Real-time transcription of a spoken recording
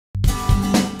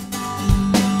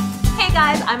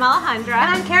guys, I'm Alejandra.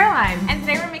 And I'm Caroline. And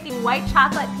today we're making white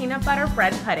chocolate peanut butter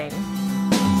bread pudding.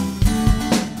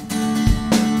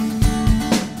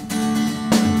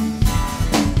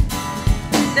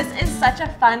 This is such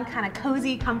a fun, kind of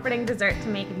cozy, comforting dessert to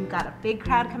make if you've got a big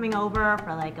crowd coming over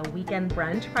for like a weekend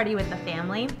brunch party with the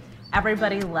family.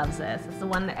 Everybody loves this. It's the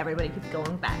one that everybody keeps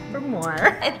going back for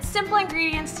more. It's simple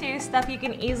ingredients too, stuff you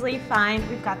can easily find.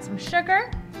 We've got some sugar,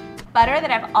 butter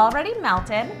that I've already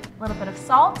melted, a little bit of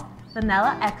salt,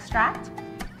 vanilla extract,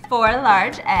 4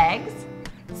 large eggs,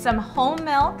 some whole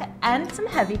milk, and some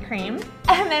heavy cream.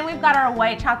 And then we've got our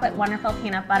white chocolate wonderful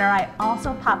peanut butter. I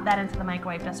also popped that into the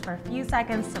microwave just for a few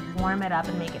seconds to warm it up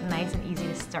and make it nice and easy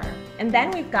to stir. And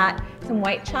then we've got some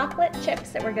white chocolate chips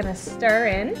that we're gonna stir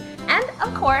in. And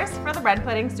of course, for the bread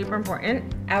pudding, super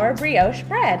important, our brioche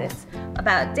bread. It's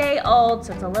about a day old,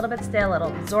 so it's a little bit stale. It'll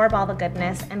absorb all the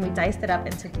goodness, and we diced it up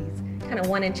into these kind of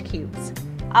 1-inch cubes.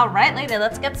 All right, lady,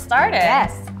 let's get started.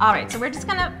 Yes. All right, so we're just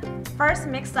gonna first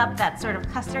mix up that sort of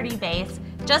custardy base,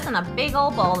 just in a big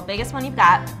old bowl, the biggest one you've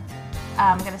got.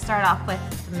 I'm gonna start off with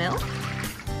the milk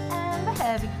and the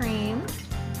heavy cream.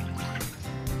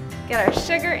 Get our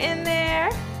sugar in there,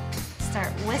 start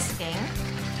whisking.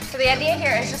 So the idea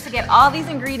here is just to get all these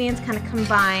ingredients kind of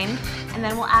combined, and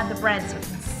then we'll add the bread so it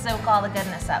can soak all the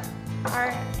goodness up.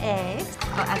 Our eggs,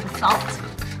 I'll add the salt,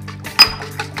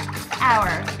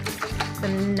 our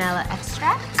vanilla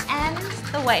extract, and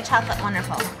the white chocolate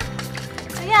wonderful.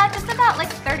 So yeah, just about like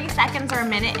 30 seconds or a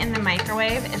minute in the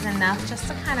microwave is enough just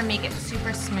to kind of make it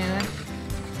super smooth.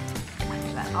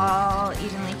 Get that all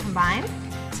evenly combined.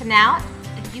 So now,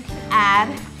 if you can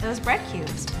add those bread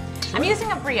cubes. I'm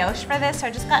using a brioche for this, so I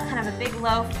just got kind of a big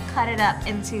loaf, cut it up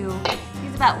into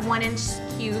these about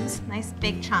 1-inch cubes, nice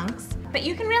big chunks. But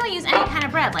you can really use any kind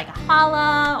of bread, like a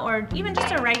challah or even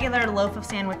just a regular loaf of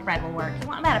sandwich bread will work. You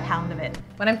want about a pound of it.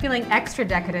 When I'm feeling extra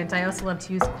decadent, I also love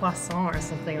to use croissant or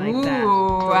something like that.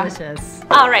 Delicious.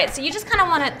 All right, so you just kind of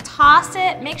want to toss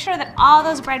it. Make sure that all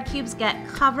those bread cubes get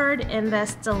covered in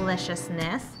this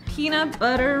deliciousness. Peanut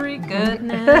buttery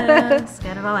goodness.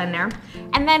 Get it all in there.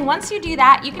 And then once you do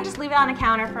that, you can just leave it on the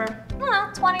counter for, I don't know,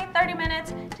 20, 30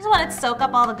 minutes. Just let it soak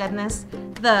up all the goodness.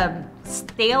 The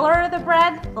staler the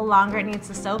bread, the longer it needs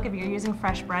to soak. If you're using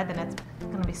fresh bread, then it's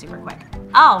gonna be super quick.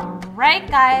 All right,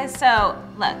 guys, so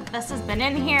look, this has been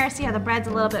in here. See how the bread's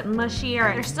a little bit mushy,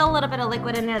 or there's still a little bit of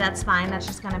liquid in there, that's fine. That's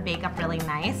just gonna bake up really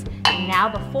nice. And now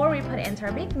before we put it into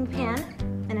our baking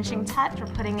pan, finishing touch, we're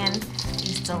putting in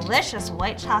these delicious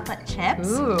white chocolate chips.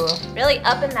 Ooh. Really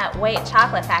upping that white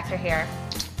chocolate factor here.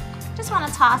 Just want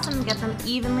to toss them and get them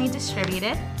evenly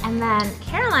distributed. And then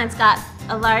Caroline's got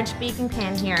a large baking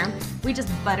pan here. We just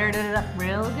buttered it up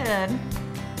real good.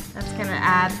 That's gonna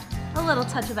add a little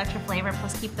touch of extra flavor,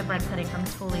 plus keep the bread pudding from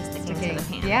totally sticking to the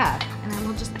pan. Yeah. And then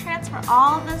we'll just transfer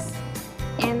all of this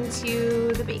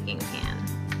into the baking pan.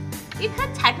 You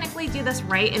could technically do this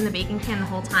right in the baking pan the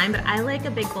whole time, but I like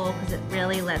a big bowl because it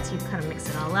really lets you kind of mix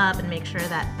it all up and make sure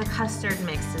that the custard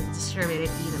mix is distributed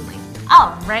evenly.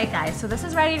 All right, guys, so this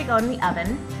is ready to go in the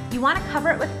oven. You want to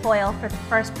cover it with foil for the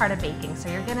first part of baking. So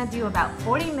you're gonna do about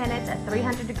 40 minutes at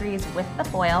 300 degrees with the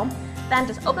foil. Then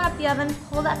just open up the oven,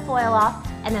 pull that foil off,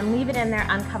 and then leave it in there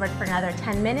uncovered for another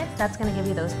 10 minutes. That's gonna give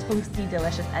you those toasty,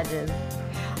 delicious edges.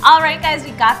 All right, guys,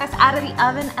 we got this out of the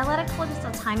oven. I let it cool just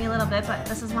a tiny little bit, but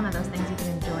this is one of those things you can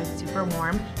enjoy super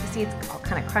warm. You see it's all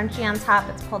kind of crunchy on top.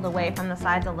 It's pulled away from the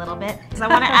sides a little bit. So I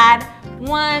want to add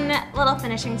one little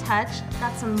finishing touch. I've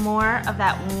got some more of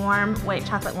that warm white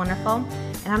chocolate wonderful,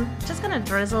 and I'm just gonna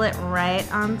drizzle it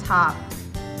right on top.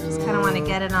 Just kind of want to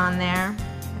get it on there.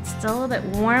 It's still a little bit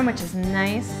warm, which is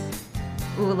nice.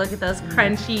 Ooh, look at those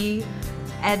crunchy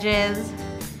edges.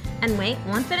 And wait,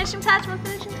 one finishing touch, one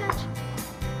finishing touch.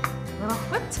 Little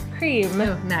whipped cream.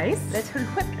 Oh, nice. Little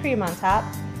whipped cream on top.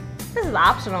 This is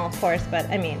optional, of course, but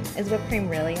I mean, is whipped cream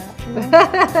really optional?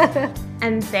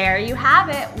 And there you have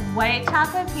it, white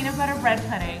chocolate peanut butter bread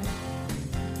pudding.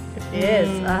 It is.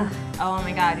 Oh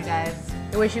my God, you guys.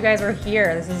 I wish you guys were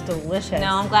here. This is delicious.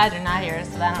 No, I'm glad you're not here,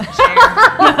 so that I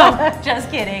don't have to share. No,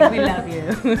 just kidding. We love you.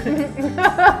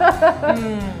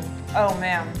 Oh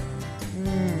man.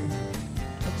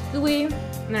 It's gooey.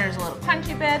 And there's a little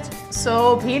crunchy bit.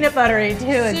 So peanut buttery too.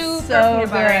 It's so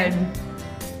peanut buttery.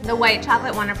 good. The white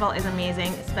chocolate wonderful is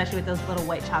amazing, especially with those little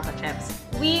white chocolate chips.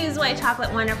 We use white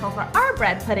chocolate wonderful for our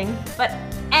bread pudding, but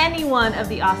any one of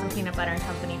the awesome peanut butter and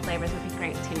company flavors would be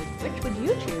great too. Which would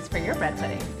you choose for your bread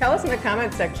pudding? Tell us in the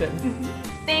comment section.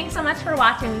 Thanks so much for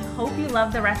watching. We hope you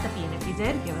loved the recipe, and if you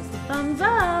did, give us a thumbs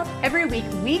up. Every week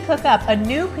we cook up a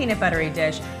new peanut buttery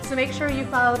dish, so make sure you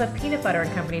follow the Peanut Butter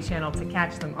and Company channel to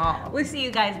catch them all. We'll see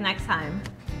you guys next time.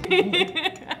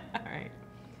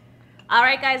 All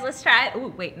right, guys, let's try it.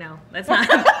 Ooh, wait, no, that's not.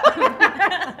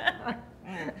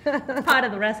 It's part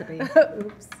of the recipe.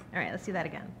 Oops. All right, let's do that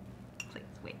again. Please,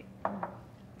 wait.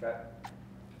 Okay.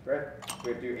 Right.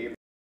 We have to do 8